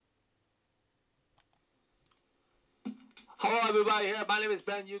Hello, everybody. Here, my name is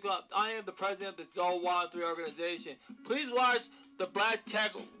Ben Yuko. I am the president of the Zone 103 organization. Please watch the Black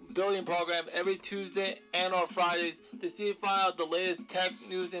Tech Building Program every Tuesday and on Fridays to see and find out the latest tech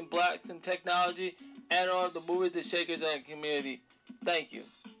news in blacks and technology and on the movies and shakers in our community. Thank you.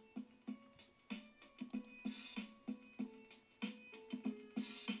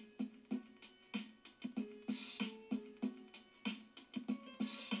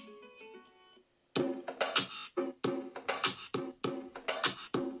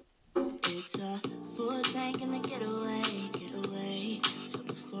 It's a full tank in the getaway, getaway. So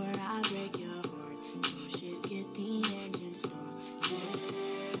before I break your heart, you should get the engine started.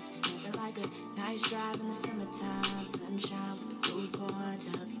 It's nothing like a nice drive in the summertime, sunshine with the roof on to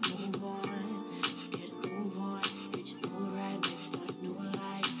help you move on. So get a move on, get your mood right, maybe start a new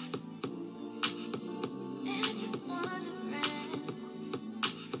life. And you're wondering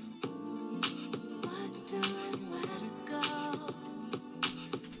what to do and where to go.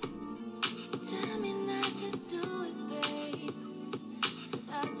 Tell me not to do it, babe.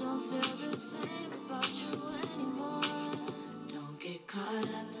 I don't feel the same about you anymore. Don't get caught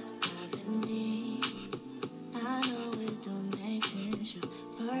up loving me. I know it don't make sense. You're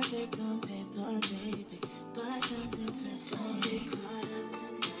perfect on paper, baby, but something's missing. Don't get caught up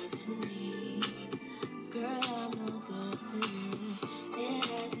loving me. Girl, I'm no good for you. It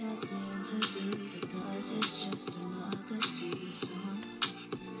has nothing to do with us. It's just another season.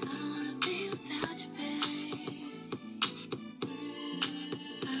 I don't wanna be without you, babe.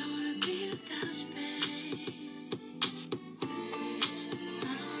 I don't wanna be without you, babe. I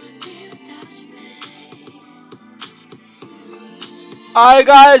don't wanna be without you, babe. Alright,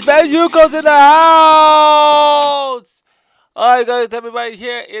 guys, Ben Yuko's in the house! Alright, guys, everybody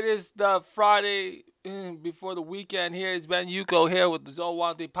here. It is the Friday before the weekend. Here is Ben Yuko here with the Zone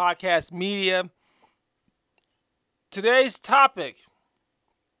 103 Podcast Media. Today's topic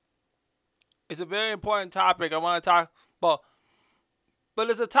is a very important topic I want to talk about. But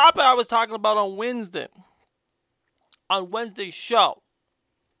it's a topic I was talking about on Wednesday's show.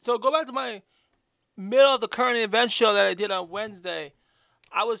 So go back to my middle of the current event show that I did on Wednesday.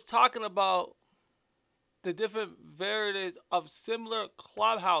 I was talking about the different varieties of similar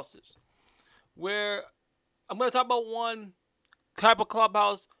clubhouses. Where I'm going to talk about one type of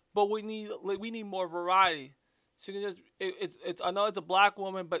clubhouse, but we need more variety. So you can just it's I know it's a black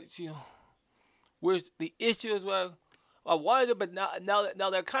woman, but where's the issue is where I wanted it, but now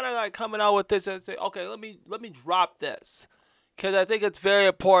they're kind of like coming out with this and say, okay, let me drop this because I think it's very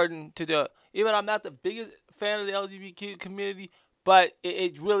important to do. Even I'm not the biggest fan of the LGBTQ community, but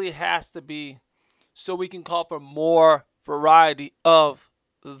it really has to be so we can call for more variety of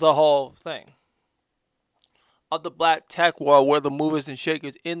the whole thing of the black tech world, where the movers and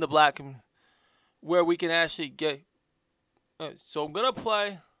shakers in the black, where we can actually get. So I'm gonna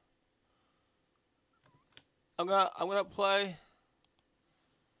play. I'm gonna play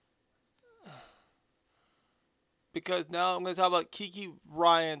because now I'm gonna talk about Kiki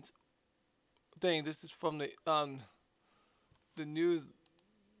Ryan's thing. This is from the news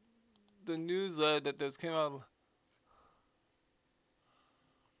the newsletter that just came out.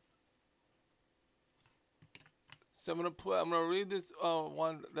 So I'm gonna read this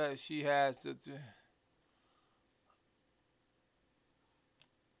one that she has.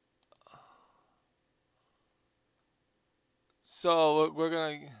 So we're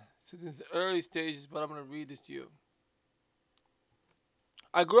gonna. So it's early stages, but I'm gonna read this to you.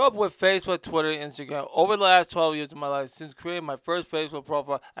 I grew up with Facebook, Twitter, and Instagram. Over the last 12 years of my life, since creating my first Facebook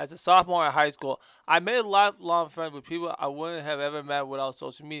profile as a sophomore in high school, I made lifelong friends with people I wouldn't have ever met without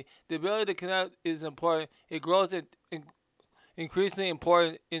social media. The ability to connect is important. It grows increasingly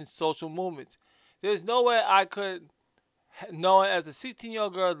important in social movements. There's no way I could know as a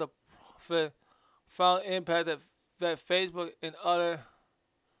 16-year-old girl the profound impact that Facebook and other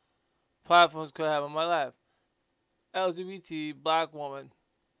platforms could have on my life. LGBT, black woman,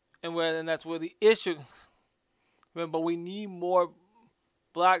 and that's where the issue. Remember, we need more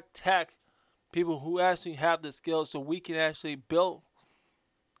black tech people who actually have the skills, so we can actually build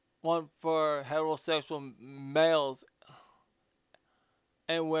one for heterosexual males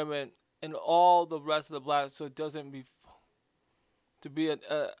and women and all the rest of the black, so it doesn't be to be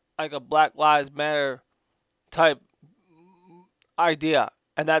like a Black Lives Matter type idea,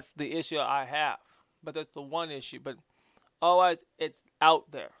 and that's the issue I have. But that's the one issue. But otherwise, it's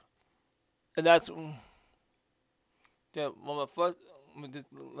out there, and that's yeah. Well,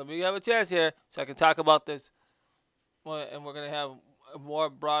 let me have a chance here so I can talk about this. And we're gonna have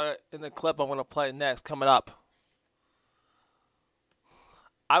more broader in the clip I'm gonna play next coming up.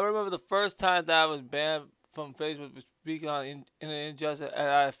 I remember the first time that I was banned from Facebook speaking on in the injustice that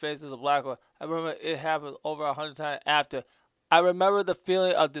I faced as a black one. I remember it happened over 100 times after. I remember the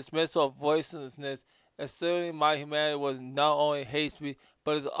feeling of dismissal of voicelessness, asserting my humanity was not only hate speech,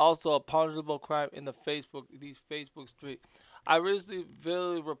 but is also a punishable crime in these Facebook streets. I recently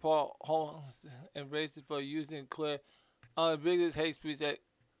vividly report homeless and racist for using clear, unambiguous hate speech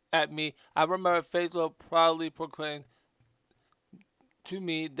at me. I remember Facebook proudly proclaimed to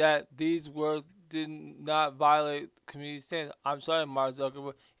me that these words did not violate community standards. I'm sorry, Mark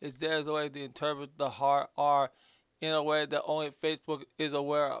Zuckerberg. Is there a way to interpret the hard R in a way that only Facebook is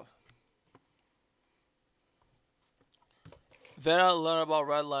aware of? Then I learned about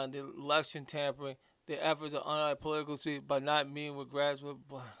Redline, the election tampering, the efforts to unite political speech by not meeting with grassroots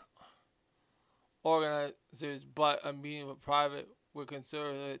organizers, but a meeting with private with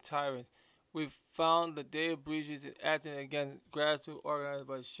conservative tyrants. We found the data breaches in acting against grassroots organizers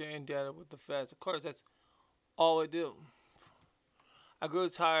by sharing data with the feds. Of course, that's all we do. I grew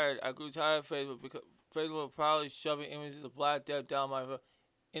tired. I grew tired of Facebook because Facebook was probably shoving images of Black Death down my throat,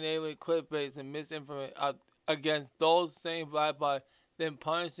 enabling clickbaits and misinformation against those same black bodies, then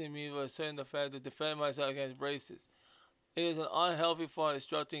punishing me for asserting the fact to defend myself against racists. It is an unhealthy form of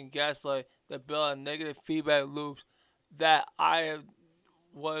destructing gaslight that built on negative feedback loops that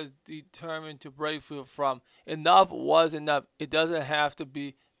was determined to break free from. Enough was enough. It doesn't have to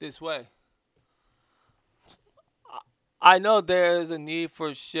be this way. I know there is a need for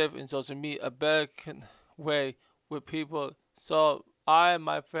a shift in social media, a better way with people. So I and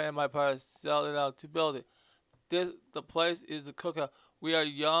my friend, my partner, sell it out to build it. The place is the cookout. We are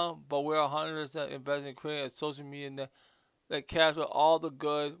young, but we're 100% invested in creating a social media net that captures all the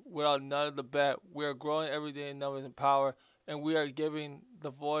good without none of the bad. We are growing every day in numbers and power, and we are giving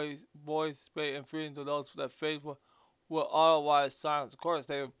the voice, space, and freedom to those that Facebook will otherwise silence. Of course,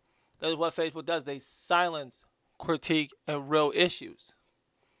 that is what Facebook does. They silence critique and real issues.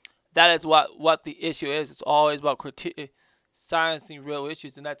 That is what the issue is. It's always about critique, silencing real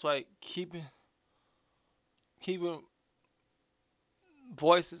issues, and that's why keeping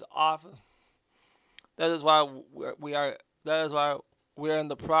voices off. That is why we are. That is why we're in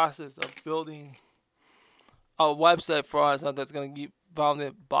the process of building a website for us that's going to be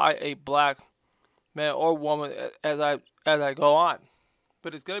founded by a black man or woman as I go on.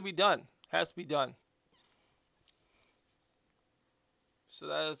 But it's going to be done. It has to be done. So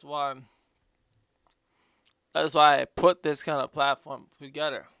that is why I put this kind of platform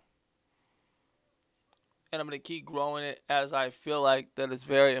together, and I'm going to keep growing it as I feel like that it's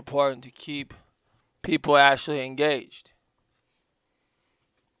very important to keep people actually engaged.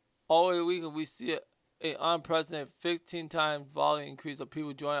 Over the weekend, we see an unprecedented 15 times volume increase of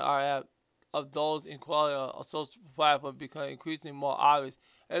people joining our app, of those in quality of social platform becoming increasingly more obvious.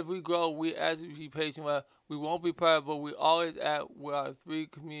 As we grow, we as we be patient with, we won't be perfect, but we always act with our three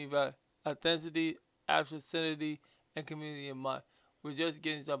community values: authenticity, authenticity, and community in mind. We're just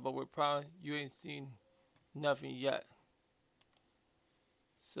getting started, but we're proud you ain't seen nothing yet.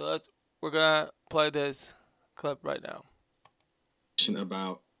 So we're gonna play this clip right now.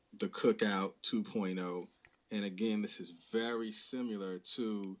 About the Cookout 2.0. And again, this is very similar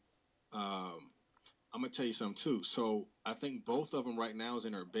to, I'm going to tell you something too. So I think both of them right now is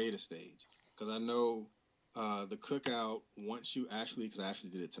in their beta stage. Because I know the Cookout, once you actually, because I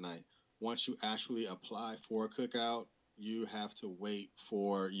actually did it tonight, once you actually apply for a Cookout, you have to wait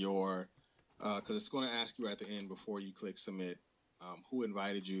for your, because it's going to ask you at the end before you click submit, who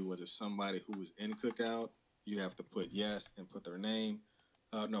invited you? Was it somebody who was in Cookout? You have to put yes and put their name.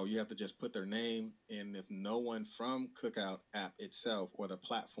 No, you have to just put their name. And if no one from Cookout app itself or the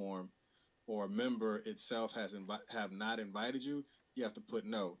platform or member itself have not invited you, you have to put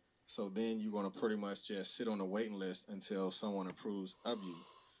no. So then you're going to pretty much just sit on a waiting list until someone approves of you.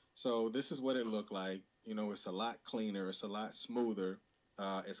 So this is what it looked like. You know, it's a lot cleaner. It's a lot smoother.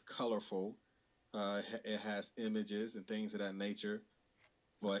 It's colorful. It has images and things of that nature,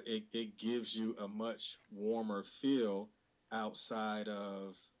 but it gives you a much warmer feel outside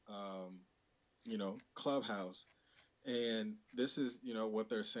of, um, Clubhouse. And this is, what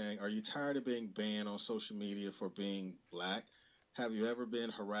they're saying. Are you tired of being banned on social media for being black? Have you ever been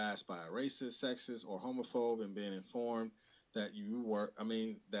harassed by a racist, sexist, or homophobe and been informed that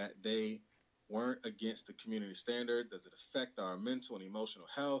they weren't against the community standard? Does it affect our mental and emotional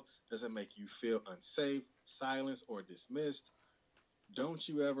health? Does it make you feel unsafe, silenced, or dismissed? Don't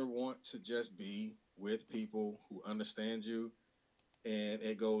you ever want to just be with people who understand you? And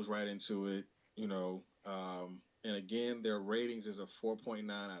it goes right into it, and again, their ratings is a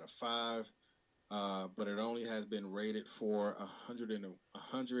 4.9 out of 5, but it only has been rated for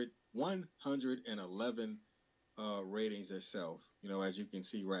 111 ratings itself. You know, as you can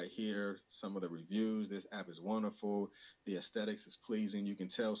see right here, some of the reviews. This app is wonderful. The aesthetics is pleasing. You can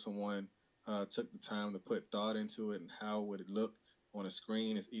tell someone took the time to put thought into it and how would it look on a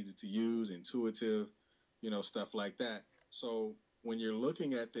screen. It's easy to use, intuitive, stuff like that. So when you're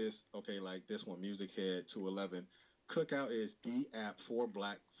looking at this, okay, like this one, Music Head 211, Cookout is the app for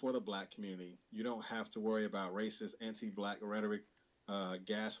the black community. You don't have to worry about racist, anti-black rhetoric,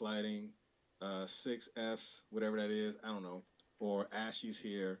 gaslighting, six Fs, whatever that is. I don't know. Or Ashy's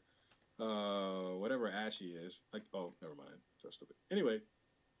here, whatever Ashy is. Like, oh, never mind. So stupid. Anyway,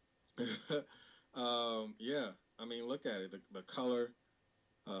 yeah. I mean, look at it. The color,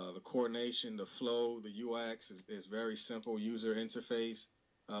 the coordination, the flow, the UX is very simple user interface.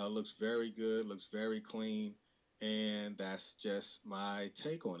 Looks very good, looks very clean, and that's just my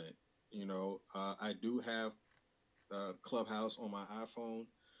take on it. I do have Clubhouse on my iPhone.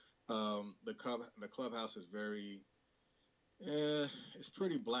 The Clubhouse is very, it's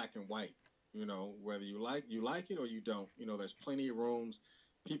pretty black and white. Whether you like it or you don't. There's plenty of rooms.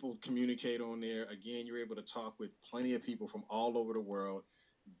 People communicate on there. Again, you're able to talk with plenty of people from all over the world.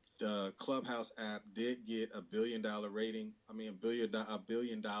 The Clubhouse app did get a $1 billion rating. I mean, a $1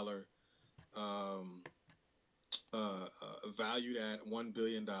 billion um, valued at $1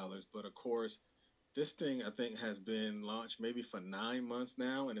 billion. But of course, this thing I think has been launched maybe for 9 months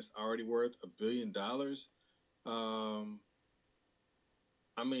now, and it's already worth $1 billion. Um,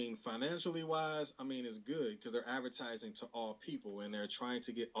 I mean, financially wise, I mean, it's good because they're advertising to all people and they're trying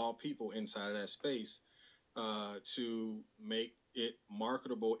to get all people inside of that space to make it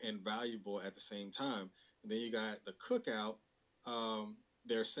marketable and valuable at the same time. And then you got the Cookout.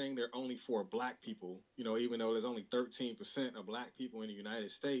 They're saying they're only for black people, even though there's only 13% of black people in the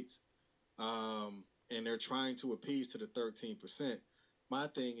United States. And they're trying to appease to the 13%. My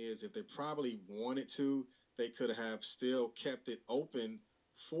thing is, if they probably wanted to, they could have still kept it open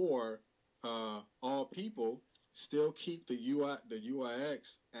for all people. Still keep the UIX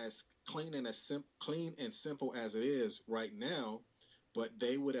as clean and simple as it is right now, but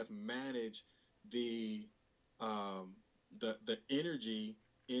they would have managed the um, the energy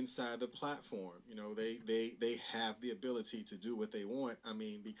inside the platform. They have the ability to do what they want. I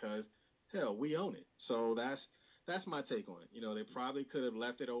mean, because hell, we own it. So that's my take on it. They probably could have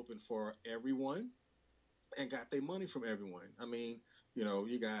left it open for everyone and got their money from everyone. I mean,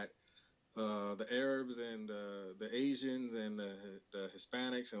 you got the Arabs and the Asians and the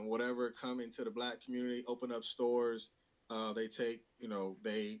Hispanics and whatever come into the black community, open up stores. They take,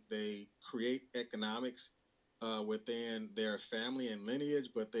 they create economics within their family and lineage,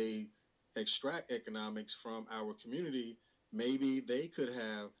 but they extract economics from our community. Maybe they could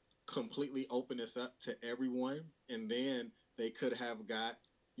have completely opened this up to everyone, and then they could have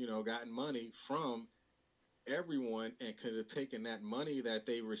gotten money from everyone and could have taken that money that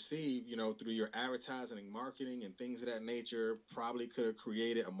they receive, through your advertising and marketing and things of that nature, probably could have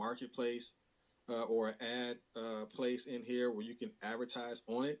created a marketplace or an ad place in here where you can advertise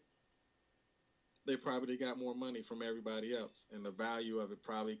on it. They probably got more money from everybody else, and the value of it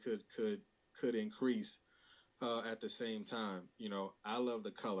probably could increase at the same time. I love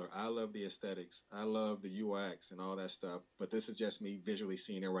the color, I love the aesthetics, I love the UX and all that stuff. But this is just me visually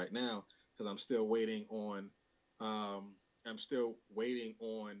seeing it right now because um, I'm still waiting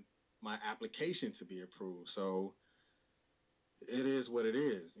on my application to be approved. So it is what it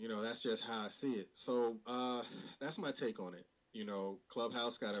is. That's just how I see it. So that's my take on it.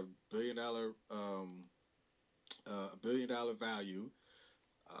 Clubhouse got a $1 billion value.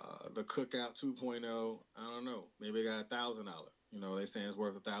 The Cookout 2.0, I don't know. Maybe it got $1,000. They saying it's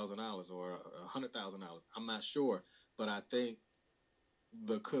worth $1,000 or $100,000. I'm not sure, but I think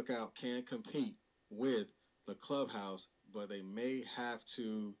the Cookout can compete with the Clubhouse, but they may have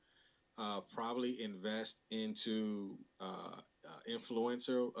to probably invest into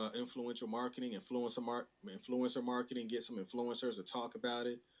influential marketing, influencer marketing. Get some influencers to talk about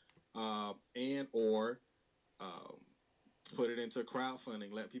it, and or um, put it into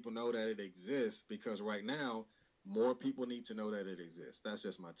crowdfunding. Let people know that it exists because right now more people need to know that it exists. That's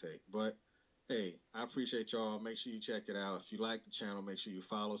just my take. But hey, I appreciate y'all. Make sure you check it out. If you like the channel, make sure you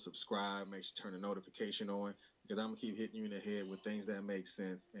follow, subscribe, make sure you turn the notification on because I'm gonna keep hitting you in the head with things that make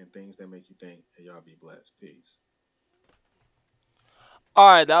sense and things that make you think. And y'all be blessed. Peace. All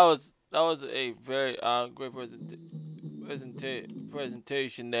right, that was a very great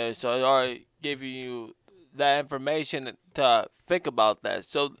presentation there. So I already gave you that information to think about that.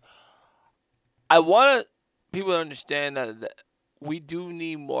 So I want people to understand that we do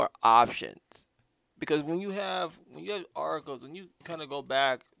need more options because when you have articles, when you kind of go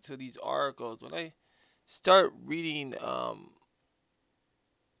back to these articles, when they start reading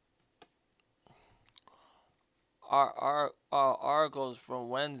our articles from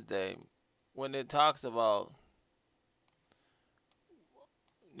Wednesday when it talks about.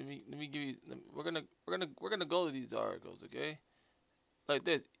 Let me give you. We're gonna go to these articles, okay? Like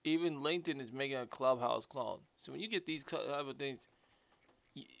this. Even LinkedIn is making a Clubhouse clone. So when you get these type of things,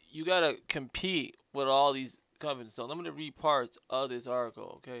 you gotta compete with all these companies. So I'm gonna read parts of this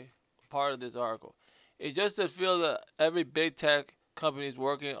article, okay? Part of this article. It's just to feel that every big tech company is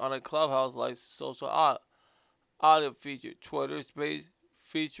working on a Clubhouse like social audio feature. Twitter Space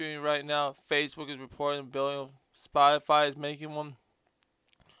featuring right now. Facebook is reporting billion. Spotify is making one.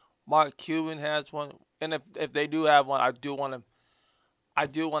 Mark Cuban has one. And if they do have one, I do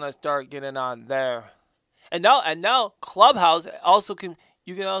wanna start getting on there. And now Clubhouse also can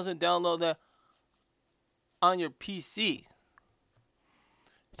you can also download that on your PC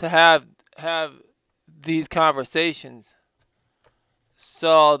to have these conversations.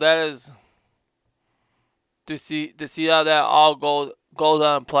 So that is to see how that all goes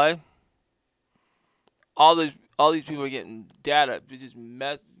on in play. All these people are getting data, which is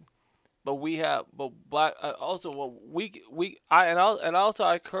mess. But we have but black also what we I and also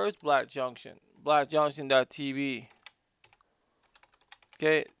I curse Black Junction, BlackJunction.tv,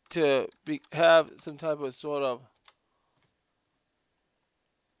 okay, to have some type of sort of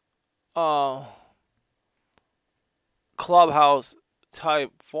uh clubhouse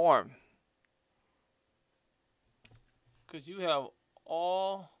type form, because you have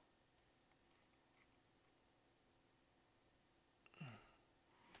all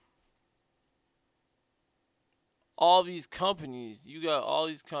all these companies. You got all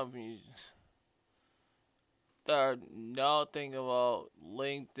these companies that are now thinking about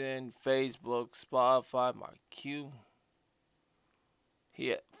LinkedIn, Facebook, Spotify, MarQ,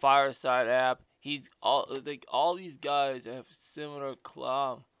 Fireside app. He's all like all these guys have similar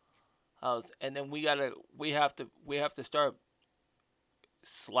cloud house, and then we have to start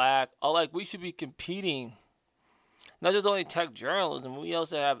Slack. Oh, like we should be competing. Not just only tech journalism, we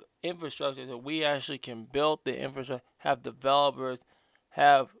also have infrastructure that we actually can build the infrastructure, have developers,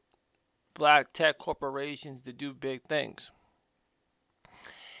 have black tech corporations to do big things.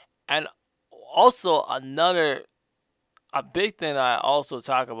 And also another a big thing I also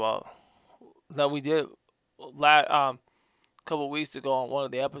talk about that we did couple weeks ago on one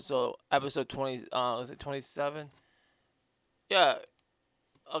of the episode 20 was it 27? Yeah.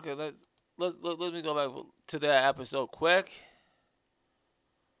 Okay, let me go back to that episode quick.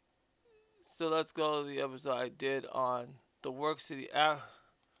 So let's go to the episode I did on the Work City app.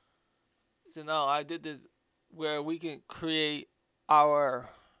 So now I did this where we can create our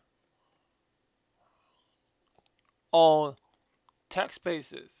own tech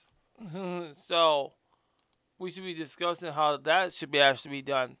spaces. So we should be discussing how that should be actually be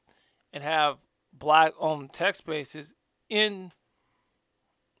done and have black owned tech spaces in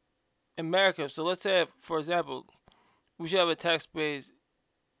America. So let's say, for example, we should have a tech space,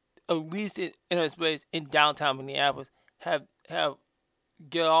 at least in a space in downtown Minneapolis. Have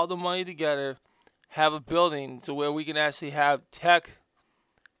get all the money together, have a building so where we can actually have tech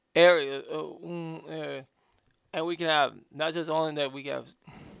area, and we can have not just only that we can have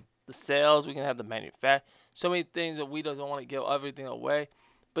the sales, we can have the manufacture. So many things that we don't want to give everything away,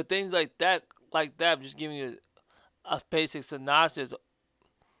 but things like that, I'm just giving you a basic synopsis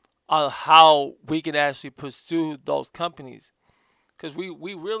of how we can actually pursue those companies. Because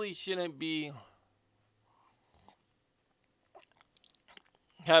we really shouldn't be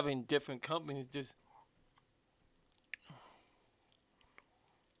having different companies just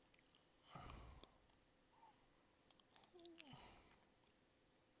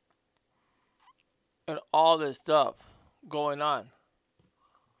and all this stuff going on.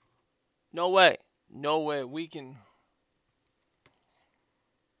 No way. No way. We can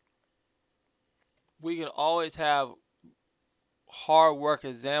always have hard work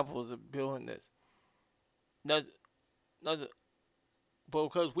examples of building this. Not, not, but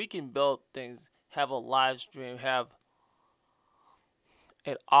because we can build things, have a live stream, have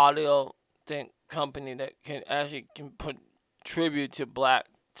an audio thing company that can actually can put tribute to black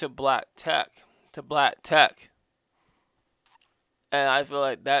tech to black tech, and I feel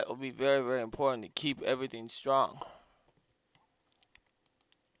like that will be very very important to keep everything strong.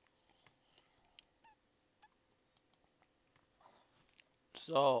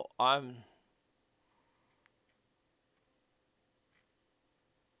 So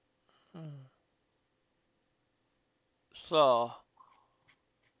so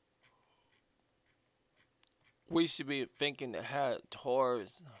we should be thinking ahead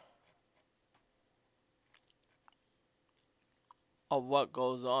towards of what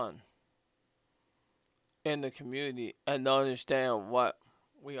goes on in the community and to understand what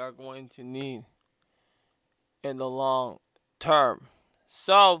we are going to need in the long term.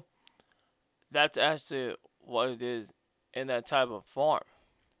 So that's actually what it is in that type of form.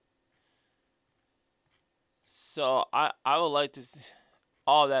 So I would like to see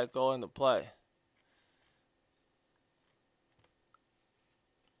all that go into play.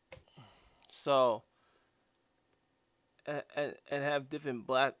 So and have different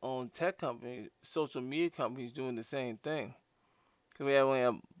black owned tech companies, social media companies doing the same thing. So we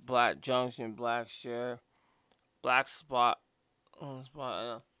have Black Junction, Black Share, Black Spot, and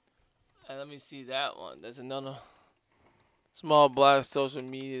let me see that one. There's another small black social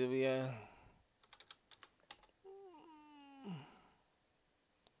media that we have.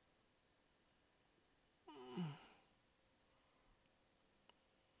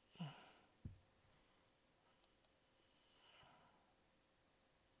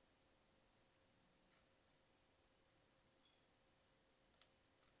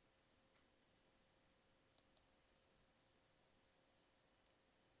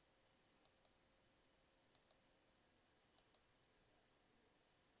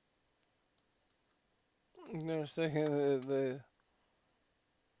 You know what I'm saying?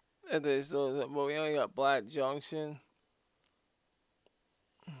 But we only got Black Junction.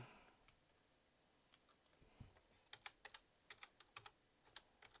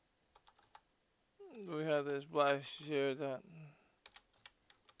 We have this Black Share that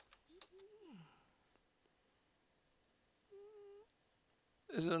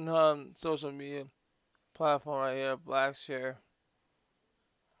is another social media platform right here, Black Share.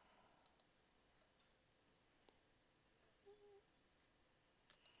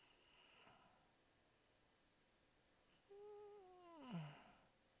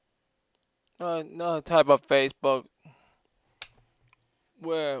 Another type of Facebook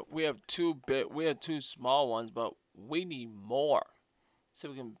where we have two small ones, but we need more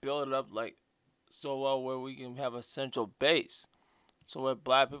so we can build it up like so well where we can have a central base, so where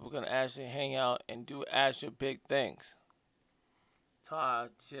black people can actually hang out and do actual big things.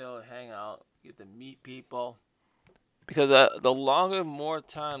 Talk, chill, hang out, get to meet people. Because the longer, more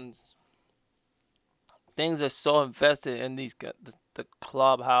times things are so invested in the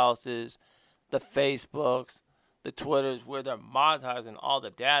clubhouses, the Facebooks, the Twitters, where they're monetizing all the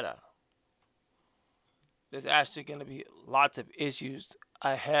data. There's actually going to be lots of issues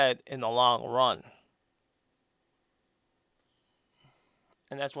ahead in the long run,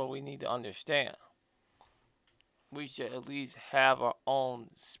 and that's what we need to understand. We should at least have our own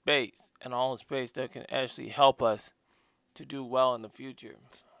space, and our own space that can actually help us to do well in the future.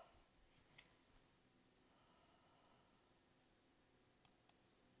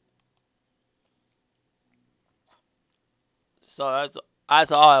 So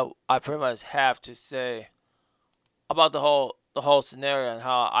that's all I pretty much have to say about the whole scenario and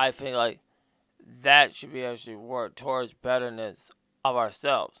how I think like that should be actually worked towards betterness of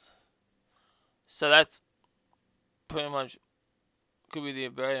ourselves. So that's pretty much could be the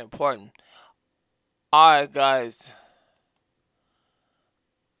very important. Alright guys,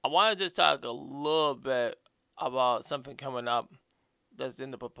 I want to just talk a little bit about something coming up that's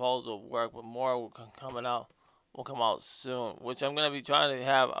in the proposal work, but more will come out soon. Which I'm gonna be trying to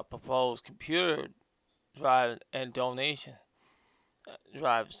have a proposed computer drive and donation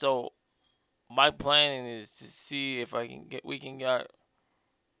drive. So my planning is to see if I can get we can get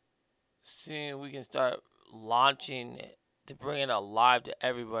see if we can start launching it to bring it alive to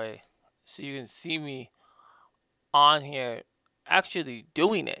everybody, so you can see me on here actually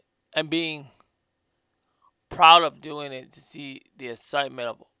doing it and being proud of doing it, to see the excitement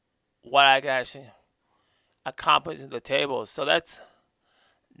of what I can actually accomplish at the table. So that's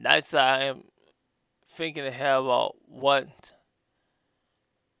nice that I am thinking ahead about what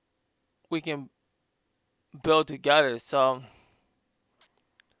we can build together. So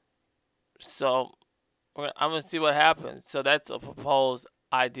I'm gonna see what happens. So that's a proposed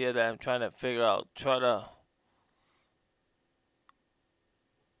idea that I'm trying to figure out. Try to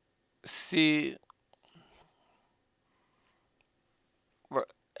see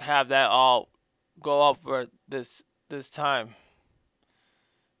have that all go up for this time.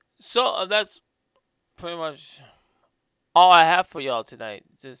 So that's pretty much all I have for y'all tonight.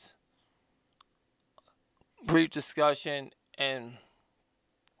 Just brief discussion and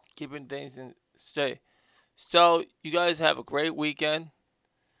keeping things in straight. So you guys have a great weekend,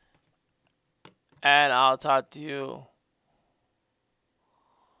 and I'll talk to you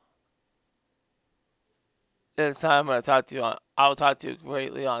this time. I'll talk to you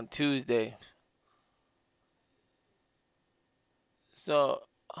greatly on Tuesday. So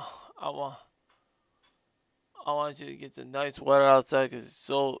I want I want you to get the nice weather outside because it's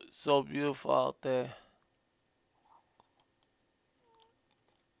so beautiful out there.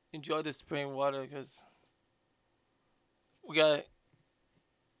 Enjoy the spring weather because we gotta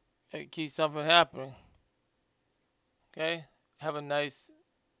keep something happening. Okay. Have a nice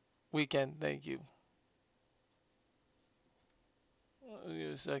weekend. Thank you.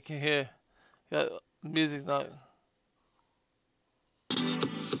 Yes, I can hear. Yeah, music's not.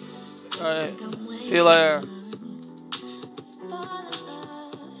 All right. See you later.